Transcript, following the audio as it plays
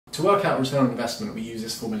To work out return on investment, we use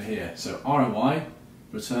this formula here. So ROI,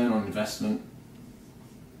 return on investment,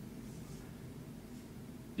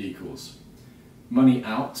 equals money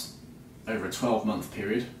out over a 12-month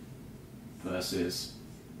period versus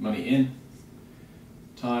money in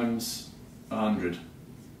times 100.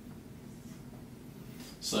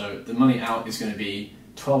 So the money out is going to be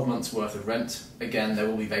 12 months worth of rent. Again, there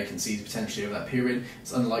will be vacancies potentially over that period.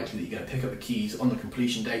 It's unlikely that you're going to pick up the keys on the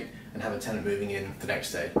completion date and have a tenant moving in the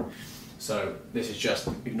next day. So this is just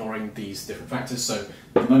ignoring these different factors. So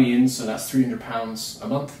the money in, so that's £300 a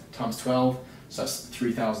month times 12, so that's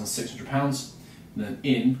 £3,600. And then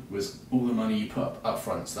in was all the money you put up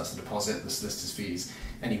front, so that's the deposit, the solicitor's fees,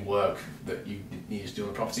 any work that you need to do on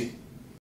the property.